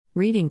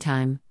Reading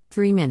time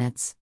 3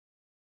 minutes.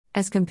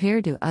 As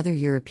compared to other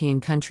European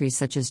countries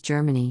such as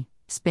Germany,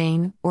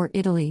 Spain, or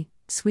Italy,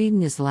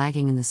 Sweden is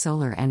lagging in the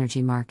solar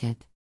energy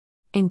market.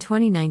 In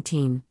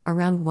 2019,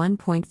 around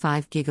 1.5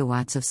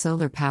 gigawatts of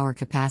solar power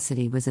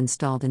capacity was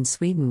installed in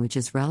Sweden, which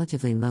is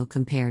relatively low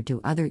compared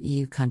to other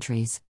EU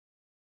countries.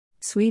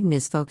 Sweden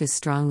is focused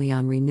strongly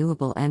on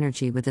renewable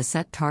energy with a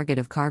set target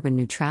of carbon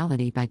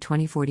neutrality by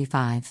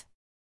 2045.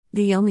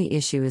 The only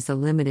issue is the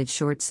limited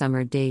short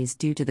summer days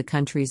due to the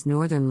country's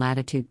northern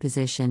latitude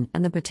position,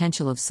 and the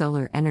potential of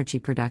solar energy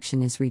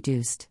production is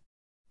reduced.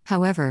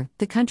 However,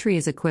 the country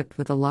is equipped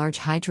with a large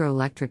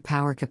hydroelectric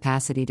power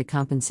capacity to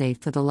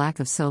compensate for the lack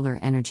of solar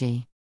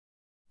energy.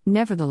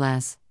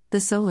 Nevertheless,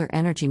 the solar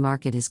energy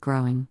market is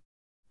growing.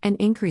 An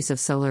increase of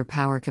solar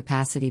power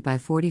capacity by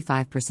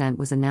 45%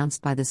 was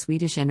announced by the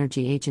Swedish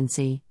Energy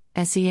Agency,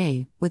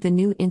 SEA, with a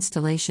new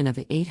installation of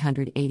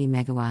 880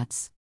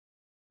 megawatts.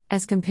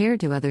 As compared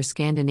to other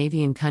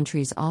Scandinavian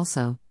countries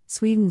also,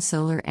 Sweden's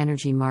solar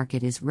energy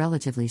market is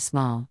relatively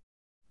small.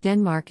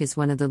 Denmark is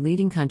one of the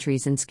leading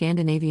countries in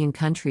Scandinavian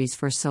countries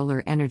for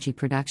solar energy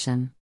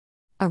production.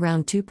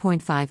 Around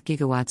 2.5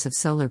 gigawatts of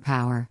solar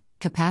power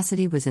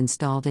capacity was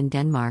installed in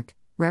Denmark,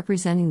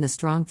 representing the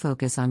strong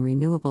focus on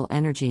renewable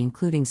energy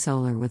including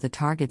solar, with a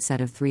target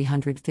set of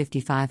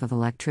 355 of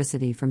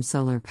electricity from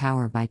solar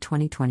power by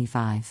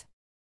 2025.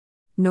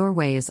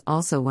 Norway is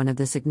also one of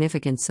the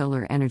significant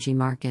solar energy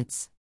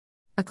markets.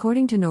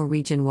 According to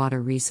Norwegian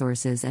Water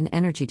Resources and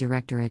Energy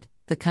Directorate,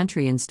 the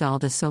country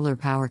installed a solar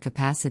power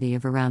capacity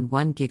of around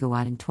 1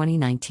 gigawatt in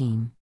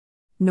 2019.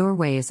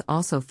 Norway is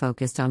also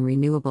focused on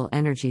renewable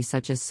energy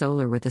such as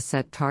solar, with a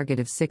set target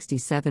of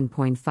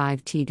 67.5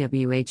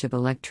 TWh of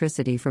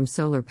electricity from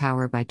solar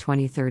power by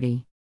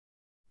 2030.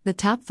 The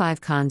top 5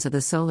 cons of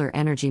the solar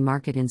energy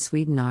market in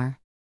Sweden are: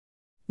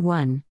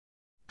 1.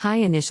 High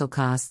initial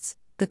costs.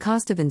 The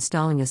cost of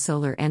installing a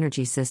solar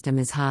energy system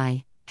is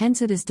high,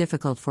 hence it is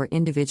difficult for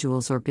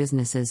individuals or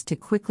businesses to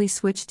quickly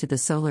switch to the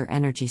solar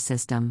energy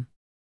system.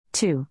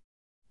 2.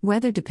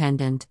 Weather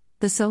dependent.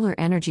 The solar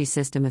energy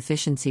system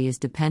efficiency is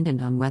dependent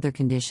on weather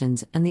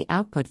conditions, and the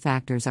output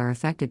factors are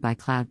affected by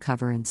cloud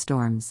cover and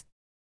storms.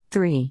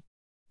 3.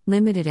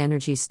 Limited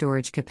energy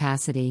storage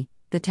capacity.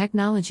 The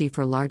technology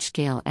for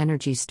large-scale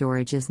energy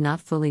storage is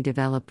not fully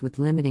developed, with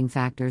limiting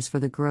factors for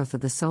the growth of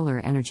the solar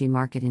energy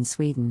market in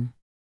Sweden.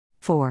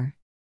 4.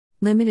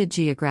 Limited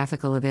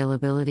geographical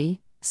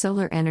availability.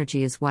 Solar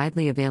energy is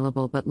widely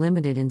available but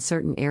limited in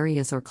certain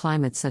areas or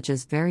climates such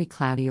as very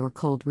cloudy or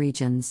cold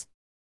regions.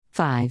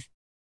 5.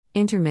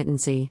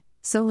 Intermittency.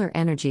 Solar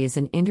energy is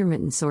an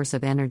intermittent source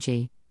of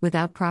energy.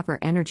 Without proper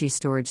energy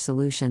storage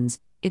solutions,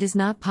 it is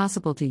not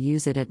possible to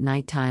use it at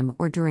nighttime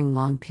or during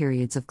long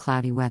periods of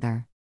cloudy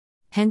weather.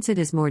 Hence, it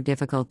is more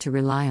difficult to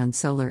rely on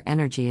solar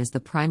energy as the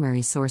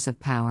primary source of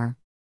power.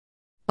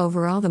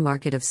 Overall, the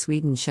market of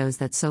Sweden shows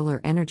that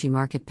solar energy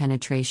market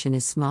penetration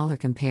is smaller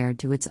compared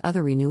to its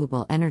other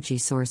renewable energy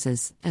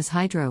sources, as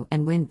hydro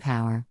and wind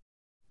power.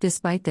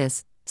 Despite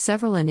this,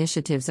 several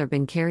initiatives are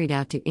being carried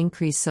out to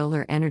increase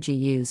solar energy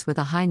use, with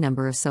a high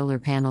number of solar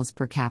panels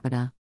per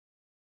capita.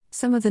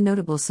 Some of the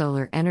notable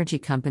solar energy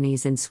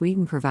companies in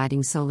Sweden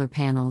providing solar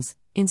panels,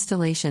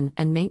 installation,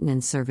 and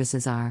maintenance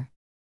services are: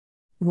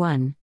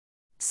 1.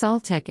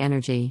 Soltech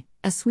Energy,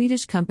 a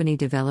Swedish company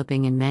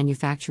developing and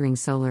manufacturing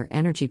solar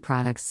energy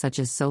products such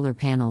as solar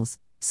panels,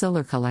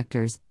 solar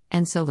collectors,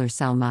 and solar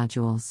cell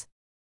modules.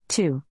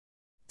 2.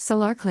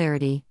 Solar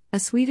Clarity, a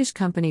Swedish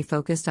company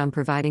focused on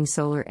providing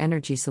solar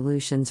energy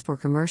solutions for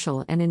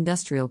commercial and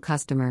industrial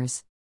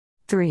customers.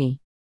 3.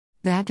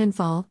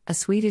 Vattenfall, a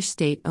Swedish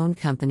state-owned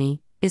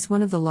company, is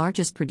one of the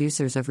largest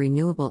producers of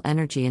renewable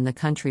energy in the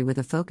country with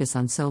a focus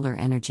on solar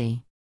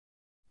energy.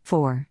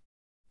 4.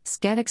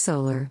 Scatec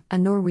Solar, a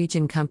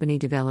Norwegian company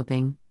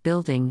developing,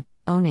 building,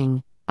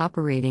 owning,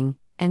 operating,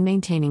 and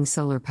maintaining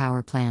solar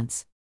power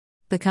plants.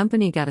 The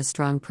company got a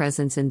strong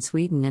presence in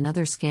Sweden and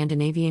other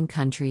Scandinavian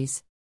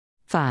countries.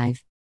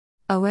 5.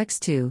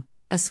 OX2,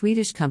 a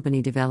Swedish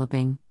company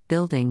developing,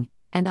 building,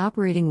 and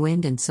operating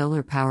wind and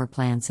solar power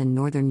plants in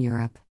Northern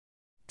Europe.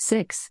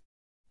 6.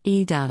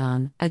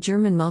 E.ON, a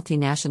German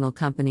multinational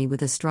company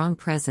with a strong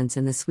presence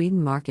in the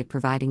Sweden market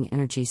providing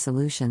energy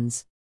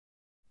solutions.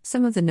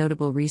 Some of the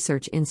notable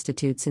research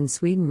institutes in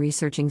Sweden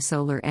researching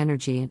solar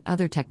energy and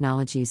other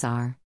technologies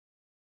are: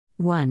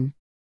 1.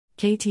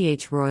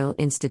 KTH Royal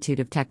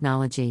Institute of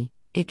Technology.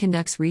 It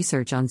conducts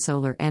research on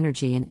solar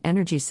energy and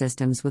energy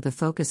systems with a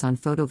focus on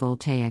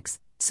photovoltaics,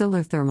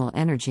 solar thermal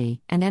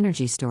energy, and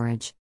energy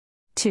storage.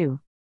 2.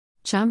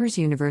 Chalmers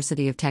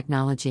University of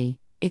Technology.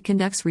 It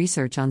conducts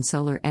research on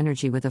solar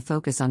energy with a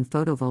focus on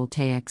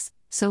photovoltaics,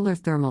 solar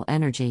thermal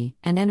energy,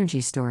 and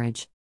energy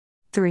storage.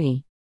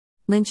 3.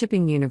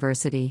 Linköping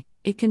University.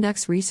 It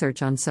conducts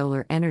research on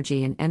solar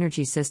energy and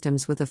energy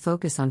systems with a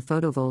focus on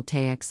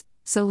photovoltaics,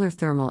 solar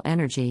thermal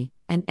energy,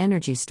 and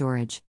energy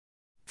storage.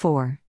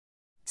 4.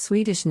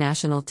 Swedish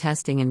National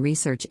Testing and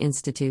Research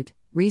Institute.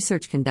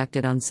 Research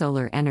conducted on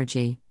solar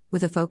energy,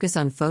 with a focus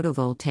on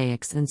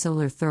photovoltaics and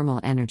solar thermal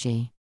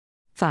energy.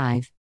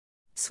 5.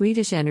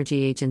 Swedish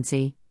Energy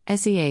Agency,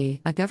 SEA,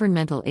 a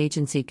governmental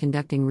agency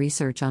conducting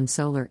research on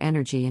solar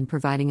energy and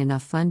providing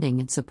enough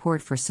funding and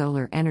support for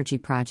solar energy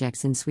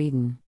projects in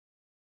Sweden.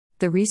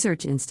 The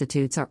research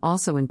institutes are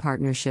also in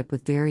partnership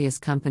with various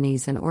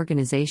companies and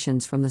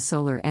organizations from the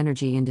solar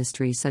energy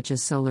industry, such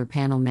as solar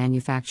panel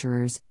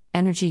manufacturers,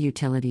 energy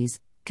utilities,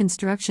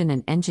 construction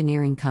and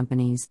engineering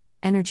companies,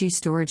 energy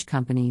storage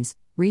companies,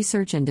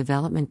 research and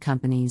development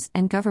companies,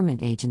 and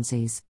government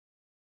agencies.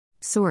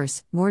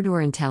 Source: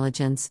 Mordor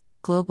Intelligence,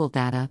 Global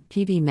Data,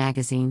 PV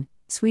Magazine,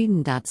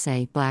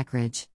 Sweden.se, Blackridge.